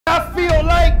I feel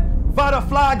like Vada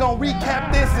gonna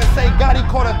recap this and say Gotti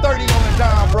caught a 30 on the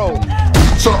John Road.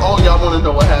 So all y'all wanna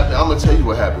know what happened? I'm gonna tell you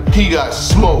what happened. He got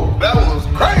smoked. That was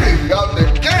crazy out the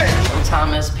game.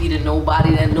 Sometimes SP to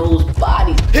nobody that knows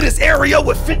body. Hit his area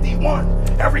with 51.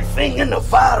 Everything in the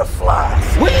Vada flies.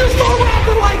 When you start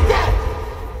rapping like that?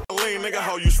 Nigga,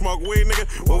 how you smoke weed,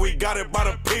 nigga? Well, we got it by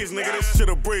the piece, nigga. This shit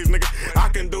a breeze, nigga. I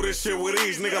can do this shit with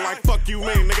ease, nigga. Like, fuck you,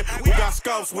 mean, nigga. We got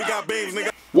scopes, we got beams,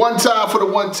 nigga. One time for the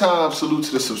one time. Salute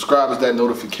to the subscribers, that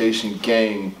notification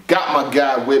gang. Got my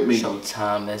guy with me.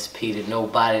 Sometimes SP to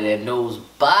nobody that knows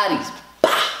bodies.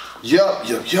 Yup.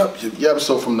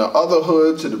 So from the other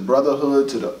hood to the brotherhood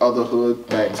to the other hood,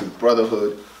 back to the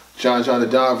brotherhood. John the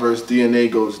Don versus DNA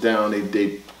goes down.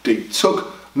 They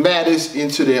took matters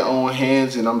into their own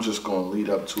hands, and I'm just gonna lead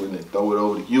up to it and throw it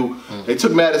over to you. They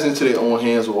took matters into their own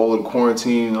hands with all the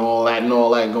quarantine and all that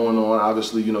going on.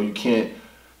 Obviously, you know, you can't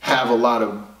have a lot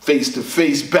of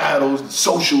face-to-face battles,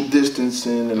 social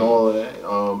distancing and all of that.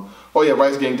 Oh yeah,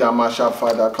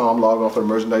 RiceGang.myshopify.com, log on for the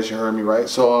merchandise, you heard me right.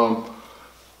 So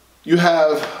you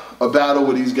have a battle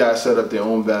where these guys set up their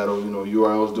own battle. You know,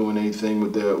 URL's doing anything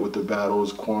with the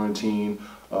battles, quarantine.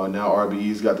 Now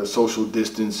RBE's got the social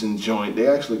distancing joint. They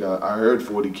actually got, I heard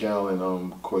 40 Cal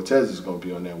and Cortez is going to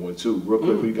be on that one too. Real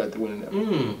quick, who you got to win in that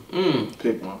one?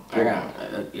 Pick one. I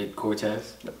got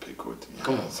Cortez. Yeah, pick Cortez.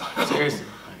 Come on, seriously.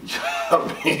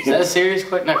 I mean, is that a serious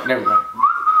question? No, never mind.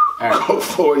 All right. Go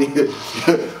 40.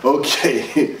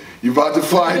 Okay, you about to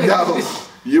find out.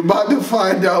 You're about to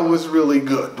find out what's really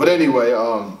good. But anyway,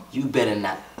 you better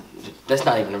not. That's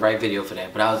not even the right video for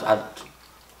that. But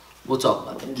we'll talk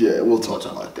about that. Yeah, we'll talk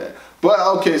about that. But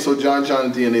okay, so John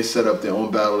and DNA set up their own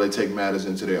battle. They take matters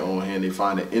into their own hand. They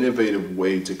find an innovative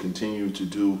way to continue to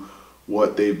do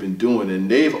what they've been doing, and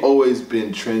they've always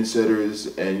been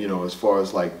trendsetters. And you know, as far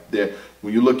as like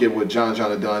when you look at what John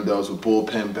the Don does with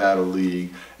Bullpen Battle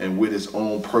League and with his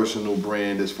own personal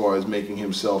brand, as far as making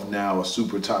himself now a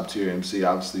super top tier MC.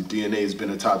 Obviously, DNA has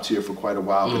been a top tier for quite a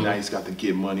while, but now he's got to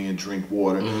get money and drink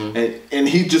water, and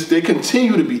they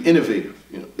continue to be innovative.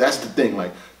 You know, that's the thing.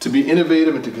 Like, to be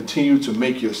innovative and to continue to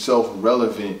make yourself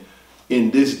relevant in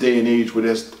this day and age where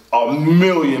there's a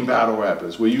million battle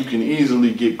rappers, where you can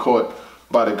easily get caught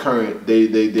by the current, they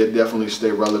definitely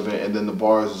stay relevant, and then the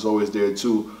bars is always there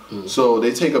too. So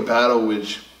they take a battle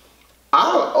which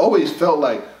I always felt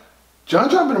like John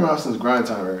been around since grind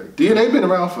time era. DNA been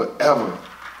around forever.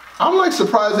 I'm like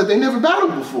surprised that they never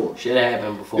battled before. Should have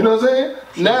happened before. You know what I'm saying?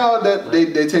 Now that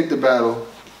they take the battle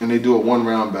and they do a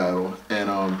one-round battle,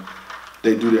 and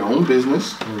they do their own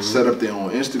business, set up their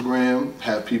own Instagram,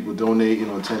 have people donate, you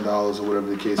know, $10 or whatever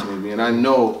the case may be. And I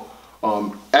know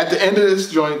at the end of this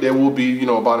joint, there will be, you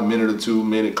know, about a minute or 2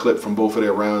 minute clip from both of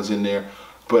their rounds in there.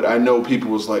 But I know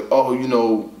people was like, oh, you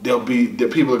know, the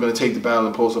people are going to take the battle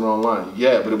and post it online.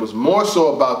 Yeah, but it was more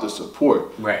so about the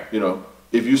support. Right. You know,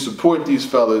 if you support these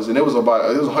fellas, and it was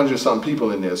 100-something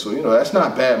people in there. So, you know, that's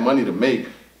not bad money to make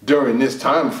during this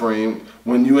time frame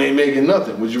when you ain't making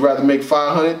nothing. Would you rather make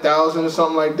 500,000 or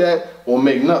something like that, or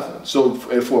make nothing? So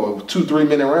for a 2-3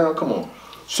 minute round, come on.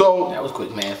 So that was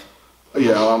quick math.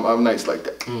 Yeah, I'm nice like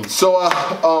that.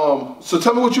 So so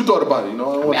tell me what you thought about it. You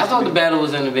know, I thought the battle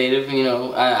was innovative. You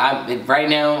know, right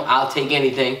now I'll take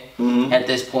anything. At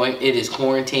this point, it is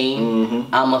quarantine.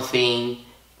 I'm a fiend.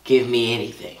 Give me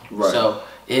anything. Right. So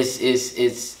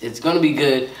it's gonna be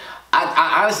good.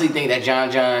 I honestly think that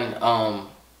John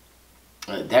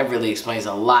that really explains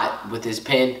a lot with his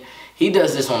pen. He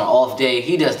does this on an off day.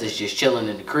 He does this just chilling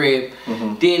in the crib.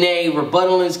 DNA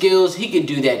rebuttaling skills. He can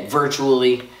do that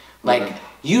virtually. Like,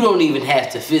 you don't even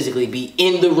have to physically be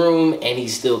in the room, and he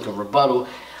still can rebuttal.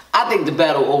 I think the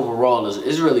battle overall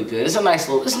is really good. It's a nice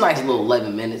little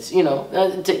 11 minutes. You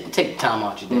know, take the time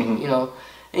out your day. You know,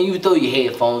 and you throw your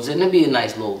headphones in. It'd be a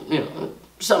nice little, you know,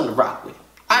 something to rock with.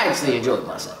 I actually enjoyed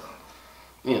myself.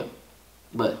 You know,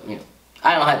 but you know,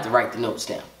 I don't have to write the notes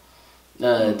down.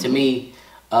 To me,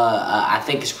 I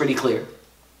think it's pretty clear.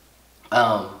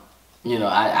 You know,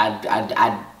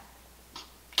 I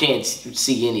can't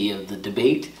see any of the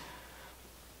debate.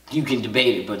 You can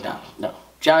debate it, but no.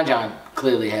 John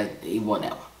clearly he won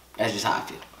that one. That's just how I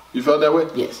feel. You felt that way?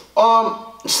 Yes.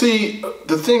 See,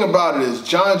 the thing about it is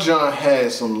John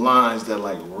had some lines that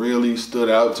like really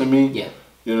stood out to me. Yeah.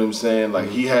 You know what I'm saying? Like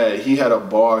he had a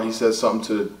bar. He said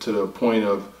something to the point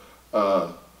of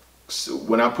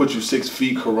when I put you 6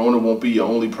 feet, Corona won't be your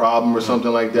only problem or something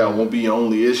like that. It won't be your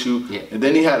only issue. Yeah. And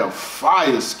then he had a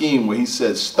fire scheme where he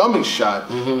said, stomach shot,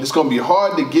 it's going to be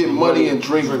hard to get money and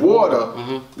drink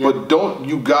water, but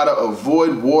you got to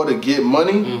avoid water, get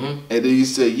money? And then he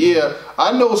said, yeah,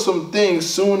 I know some things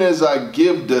soon as I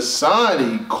give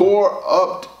Dasani core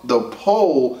upped the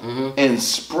pole and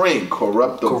spring.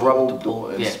 Corrupt the pole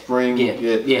and spring. Yeah.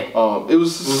 It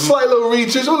was slight little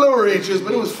reaches,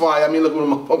 but it was fire. I mean, look what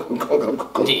I'm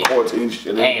court and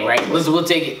shit. Hey, right? Listen, we'll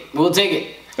take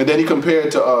it. And then he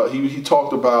compared to he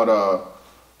talked about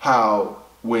how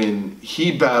when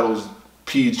he battles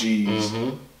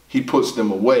PGs, he puts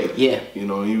them away. Yeah. You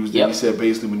know, he said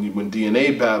basically when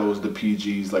DNA battles the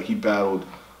PGs, like he battled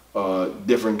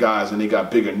different guys and they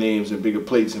got bigger names and bigger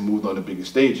plates and moved on to bigger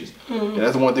stages. And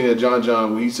that's the one thing that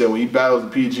John when he said when he battles the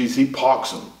PGs, he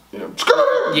parks them. You know,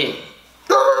 yeah.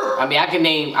 I mean, I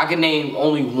can name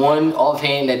only one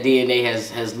offhand that DNA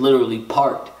has literally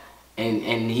parked,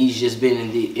 and he's just been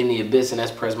in the abyss, and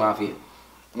that's Press Mafia.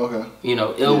 Okay. You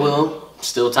know, Ill Will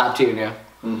still top tier now.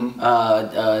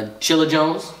 Chilla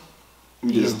Jones,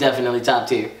 he's definitely top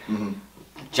tier.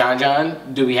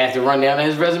 John, do we have to run down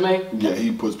his resume? Yeah,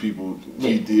 he puts people.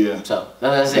 So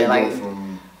that's it. Like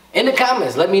in the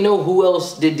comments, let me know who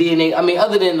else did DNA. I mean,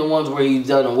 other than the ones where he's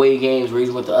done away games, where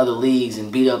he's went to other leagues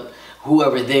and beat up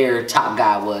whoever their top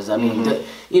guy was. I mean,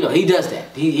 you know, he does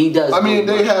that. He does. I mean,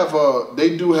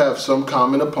 they do have some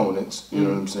common opponents. You know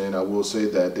what I'm saying? I will say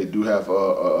that they do have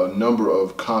a number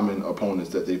of common opponents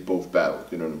that they both battled.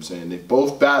 You know what I'm saying? They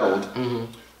both battled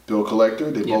Bill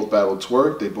Collector. They both battled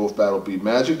Twerk. They both battled Beat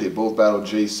Magic. They both battled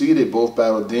JC. They both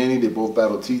battled Danny. They both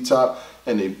battled T-Top.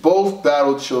 And they both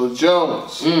battled Chilla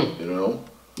Jones. You know?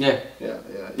 Yeah.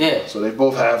 So they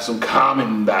both have some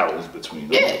common battles between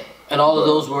them. Yeah. And all of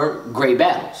those were great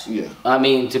battles. Yeah. I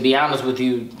mean, to be honest with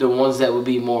you, the ones that would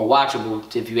be more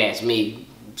watchable, if you ask me,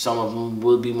 some of them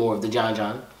would be more of the John.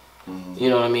 You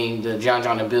know what I mean? The John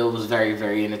and Bill was very,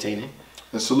 very entertaining.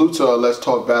 And salute to Let's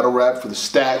Talk Battle Rap for the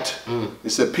stat.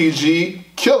 It said PG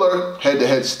killer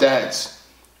head-to-head stats.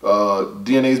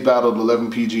 DNA's battled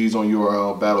 11 PGs on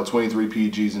URL, battled 23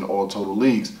 PGs in all total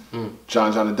leagues.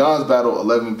 John and Don's battled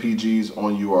 11 PGs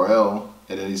on URL.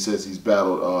 And then he says he's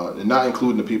battled, and not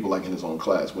including the people like in his own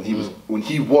class. When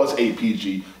he was a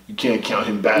PG, you can't count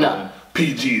him battling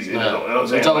PGs. You know what I'm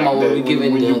saying? We're talking about when we give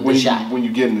him the shot. When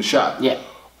you give him the shot. Yeah.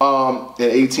 At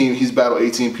 18, he's battled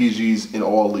 18 PGs in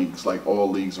all leagues, like all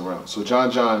leagues around. So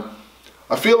John,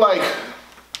 I feel like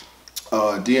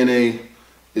DNA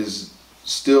is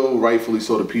still rightfully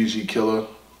so the PG killer,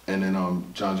 and then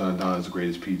John Don is the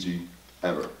greatest PG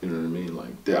ever. You know what I mean?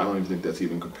 Like, I don't even think that's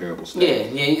even comparable stuff. Yeah,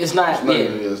 it's not.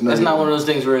 It's not one of those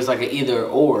things where it's like an either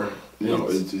or. You know,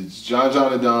 it's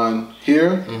John and Don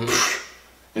here,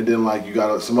 and then like you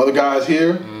got some other guys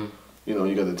here. You know,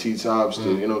 you got the T-Tops,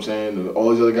 you know what I'm saying?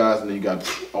 All these other guys, and then you got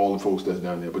all the folks that's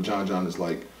down there. But John is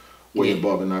like way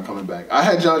above and not coming back. I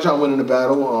had John winning the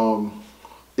battle.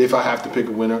 If I have to pick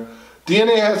a winner,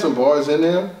 DNA had some bars in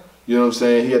there. You know what I'm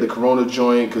saying? He had the Corona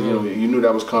joint because you know you knew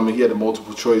that was coming. He had the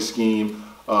multiple choice scheme.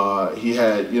 He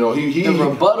had, you know, he the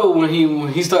rebuttal when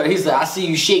he started. He said, "I see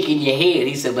you shaking your head."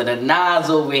 He said, "But the nods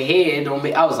over here don't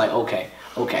make." I was like, okay.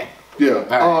 Yeah.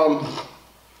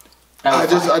 Right. I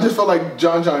just felt like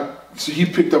John. So he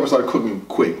picked up and started cooking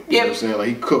quick. You know what I'm saying? Like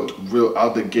he cooked real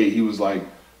out the gate. He was like,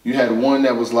 you had one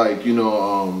that was like, you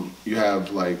know, you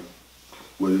have like,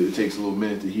 where it takes a little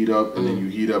minute to heat up, and then you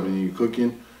heat up and then you're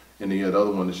cooking. And then you had the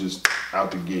other one that's just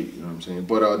out the gate, you know what I'm saying?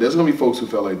 But there's going to be folks who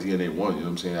felt like DNA won, you know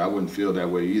what I'm saying? I wouldn't feel that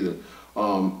way either.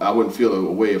 I wouldn't feel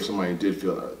a way if somebody did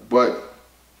feel that. But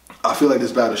I feel like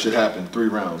this battle should happen 3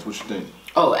 rounds. What you think?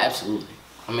 Oh, absolutely.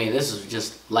 I mean, this is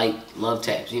just light love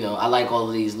taps. You know, I like all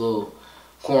of these little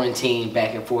quarantine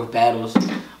back and forth battles.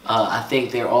 I think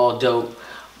they're all dope.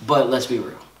 But let's be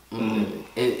real.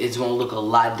 It's going to look a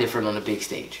lot different on the big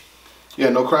stage. Yeah,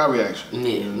 no crowd reaction.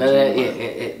 Yeah,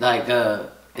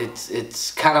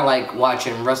 It's kind of like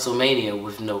watching WrestleMania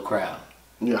with no crowd.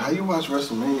 Yeah, how you watch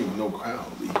WrestleMania with no crowd,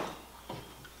 Lee?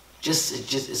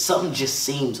 Something just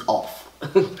seems off.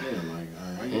 Yeah, like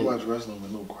how you watch wrestling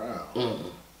with no crowd?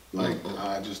 Like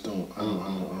I just don't. I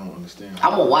don't understand.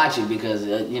 I'm gonna watch it because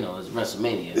you know it's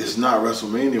WrestleMania. It's not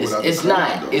WrestleMania without it's the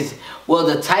crowd. Not. It's well,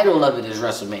 the title of it is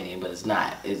WrestleMania, but it's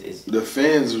not. It's the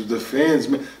fans.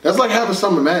 That's like having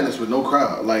Summer Madness with no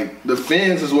crowd. Like the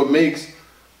fans is what makes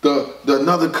the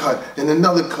another cut and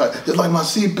another cut. It's like my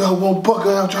seatbelt won't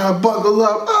buckle. I'm trying to buckle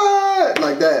up.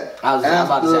 Like that. I was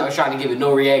about to say. I was trying to give it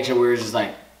no reaction where it's just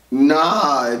like.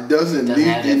 Nah, it doesn't.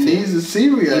 It needs a C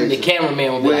reaction. Even the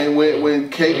cameraman will be when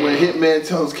Hitman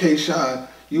tells K-Shine,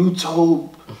 you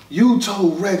told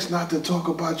Rex not to talk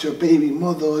about your baby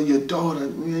mother or your daughter,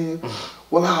 man.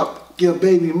 Well, I'll your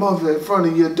baby mother in front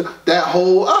of your that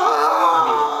whole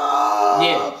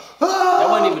that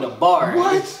wasn't even a bar.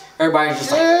 What? Everybody's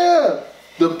just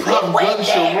the prop gun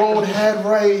Sharon had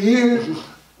right here.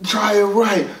 Try it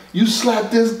right. You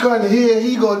slap this gun here,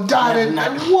 he gonna die.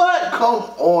 What? Come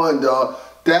on, dog.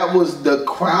 That was the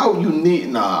crowd you need.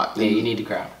 Nah. Yeah, you need the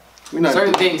crowd.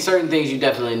 Certain things you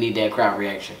definitely need that crowd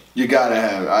reaction. You gotta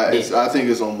have. I think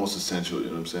it's almost essential. You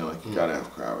know what I'm saying? Like you gotta have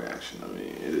crowd reaction. I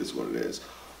mean, it is what it is.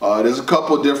 There's a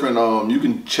couple different. You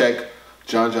can check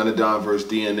John the Don versus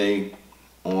DNA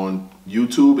on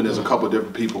YouTube, and there's a couple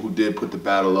different people who did put the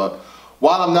battle up.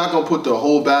 While I'm not gonna put the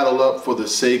whole battle up for the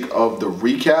sake of the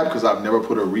recap, because I've never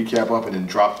put a recap up and then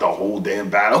dropped the whole damn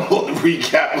battle on the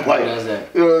recap. Like,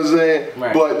 you know what I'm saying?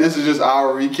 Right. But this is just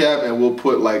our recap, and we'll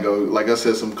put like I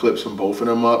said, some clips from both of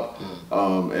them up,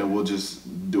 and we'll just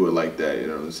do it like that. You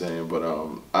know what I'm saying? But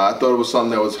I thought it was something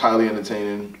that was highly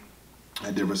entertaining. I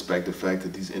did respect the fact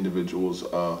that these individuals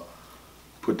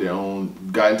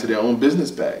got into their own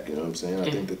business bag. You know what I'm saying? I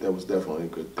think that was definitely a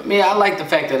good thing. I mean, I like the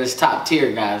fact that it's top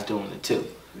tier guys doing it too.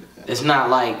 Yeah. It's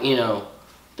not like, you know,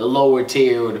 the lower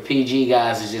tier or the PG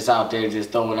guys is just out there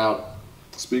just throwing out.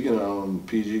 Speaking of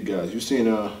PG guys, you seen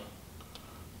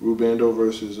Rubando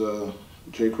versus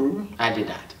Jay Kruger? I did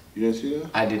not. You didn't see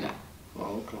that? I did not.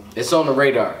 Oh, okay. It's on the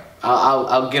radar.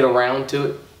 I'll get around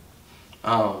to it.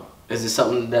 Is it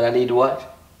something that I need to watch?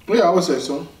 Yeah, I would say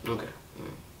so. Okay.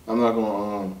 I'm not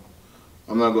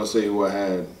gonna say who I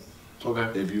had.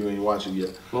 Okay. If you ain't watch it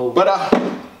yet. Well, but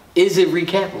is it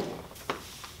recapable?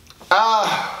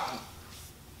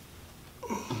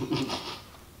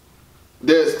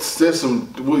 There's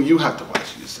some. Well, you have to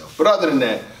watch it yourself. But other than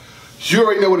that, you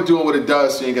already know what to do and what it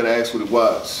does, so you ain't gotta ask what it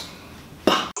was.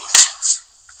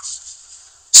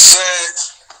 Said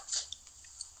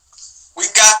we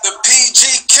got the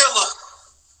PG killer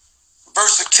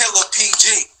versus killer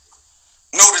PG.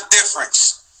 Know the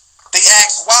difference. They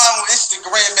ask why on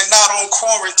Instagram and not on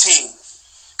quarantine.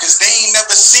 Cause they ain't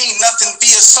never seen nothing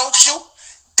via social.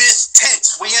 This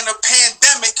tense. We in a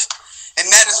pandemic, and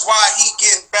that is why he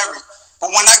getting buried.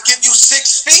 But when I give you 6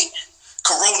 feet,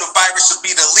 coronavirus will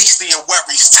be the least of your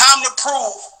worries. Time to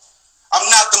prove I'm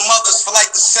not the mothers for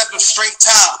like the 7th straight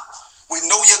time. We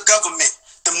know your government.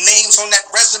 Them names on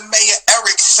that resume of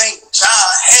Eric St.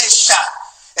 John headshot.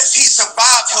 If he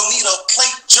survived, he'll need a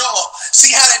plate jaw.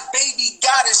 See how that baby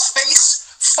got his face?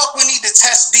 Fuck, we need to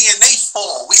test DNA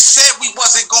for. We said we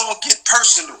wasn't going to get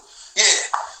personal. Yeah,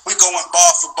 we going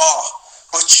bar for bar.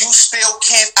 But you still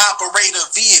can't operate a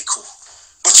vehicle.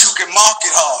 But you can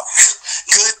market hard.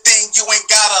 Good thing you ain't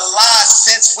got a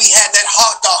license. We had that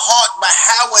heart-to-heart. But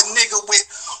how a nigga with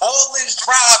all his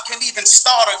drive can even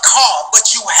start a car?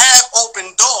 But you have open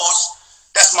doors.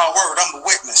 That's my word, I'm a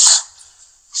witness.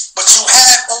 But you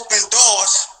have open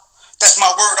doors. That's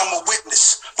my word, I'm a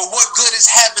witness. But what good is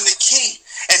having the key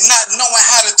and not knowing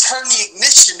how to turn the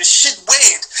ignition? The shit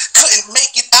weird. Couldn't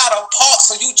make it out of park,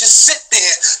 so you just sit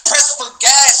there, press for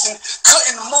gas and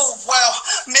couldn't move. Well,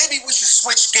 maybe we should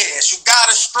switch gears. You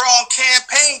got a strong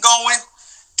campaign going.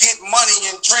 Get money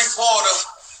and drink water.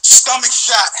 Stomach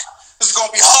shot. It's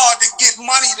gonna be hard to get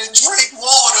money to drink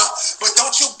water. But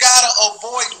don't you gotta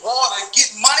avoid water? Get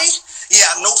money? Yeah,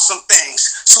 I know some things.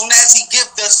 Soon as he give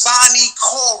the sign he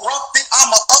corrupted,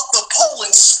 I'ma up the pole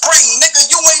and spring. Nigga,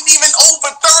 you ain't even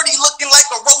over 30 looking like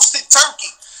a roasted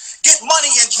turkey. Get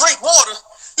money and drink water.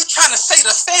 You trying to say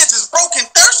the fans is broken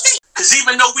thirsty? Cause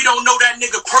even though we don't know that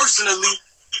nigga personally,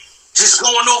 just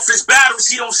going off his battles,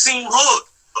 he don't seem hood.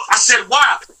 I said,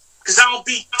 why? Cause I don't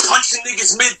be punching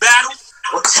niggas mid-battle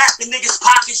or tapping niggas'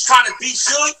 pockets trying to be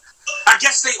should. I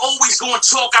guess they always gonna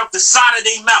talk out the side of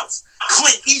their mouth.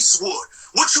 Clint Eastwood.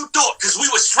 What you thought? Cause we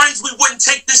was friends, we wouldn't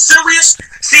take this serious?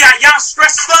 See how y'all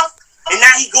stress stuff? And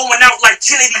now he going out like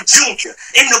Kennedy Jr.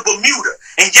 in the Bermuda.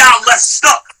 And y'all left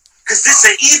stuck. Cause this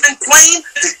an even plane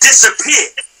that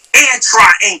disappeared. And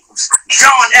triangles.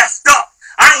 John effed up.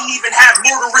 I ain't even have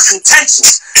murderous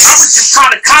intentions. I was just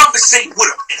trying to conversate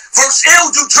with him. Verse L,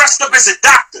 you dressed up as a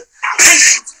doctor.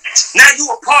 Patient. Now you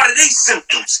a part of these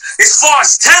symptoms. As far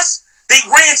as tests, they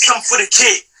ran some for the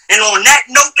kid. And on that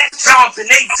note, John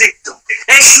Benet victim.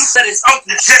 And you said his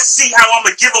uncle, just see how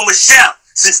I'ma give him a shout.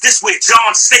 Since this where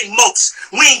John stay most.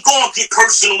 We ain't gonna get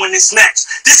personal in this match.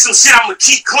 This some shit I'ma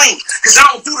keep clean. Cause I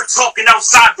don't do the talking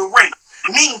outside the ring.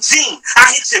 Mean Gene,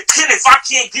 I hit your pin if I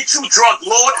can't get you, drug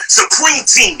lord. Supreme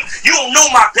team, you don't know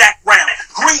my background.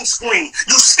 Green screen,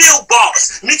 you still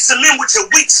boss. Mix him in with your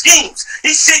weak schemes.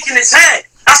 He's shaking his head.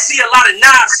 I see a lot of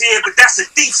knives here, but that's a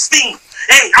thief steam.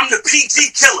 Hey, I'm the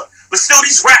PG killer. But still,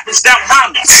 these rappers doubt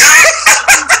homie.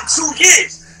 2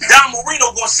 years. Don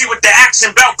Marino gonna see what the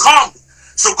action belt calmed.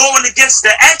 So going against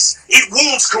the X, it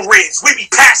wounds careers. We be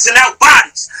passing out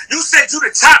bodies. You said you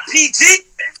the top PG?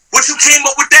 What, you came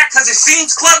up with that because it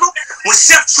seems clever? When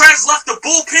Chef Trez left the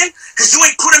bullpen because you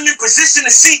ain't put him in position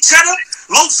to see cheddar?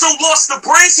 Loso lost the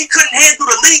brains, he couldn't handle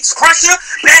the league's pressure.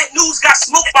 Bad News got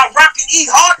smoked by Rock and E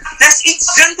Hart, that's each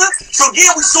gender. So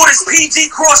yeah, we saw this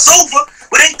PG crossover,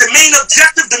 but ain't the main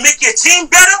objective to make your team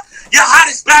better? Your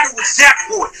hottest battle was Jack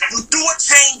Boy. You threw a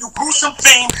chain, you grew some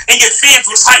fame, and your fans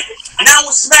was hyped. Now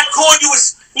when Smack called you,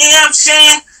 it's, you know what I'm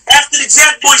saying? After the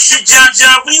Jack Boy shit, John,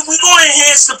 we gonna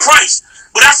enhance the price.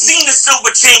 But I seen the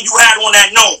silver chain you had on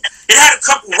that gnome. It had a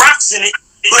couple rocks in it,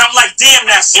 but I'm like, damn,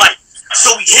 that's light.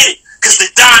 So we hit it, cause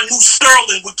the Don knew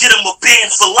Sterling would get him a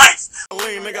band for life.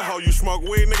 Lean, nigga, how you smoke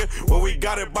weed, nigga? Well, we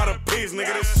got it by the piece,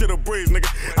 nigga. This shit a breeze, nigga.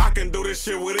 I can do this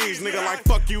shit with ease, nigga. Like,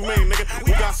 fuck you, mean, nigga.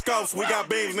 We got scopes, we got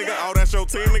beams, nigga. Oh, that's your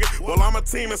team, nigga. Well, I'm a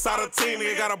team inside a team,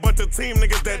 nigga. Got a bunch of team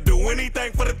niggas that do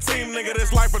anything for the team, nigga.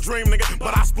 This life a dream, nigga.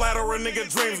 But I splatter a nigga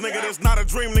dreams, nigga. This not a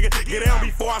dream, nigga. Get down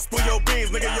before I spill your beans,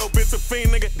 nigga. Yo, bitch a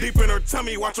fiend, nigga. Deep in her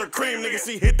tummy, watch her cream, nigga.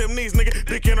 She hit them knees, nigga.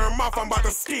 Dick in her mouth, I'm about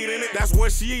to skeet in it. That's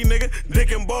what she eat, nigga.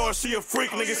 Dick and balls, she a freak,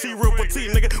 nigga. She real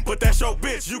petite, nigga. But that's your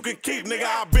bitch, you can keep, nigga.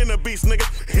 I been a beast, nigga.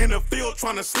 In the field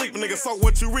trying to sleep, nigga. So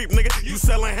what you reap, nigga? You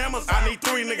selling hammers? I need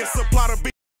 3, nigga. Supply the beat.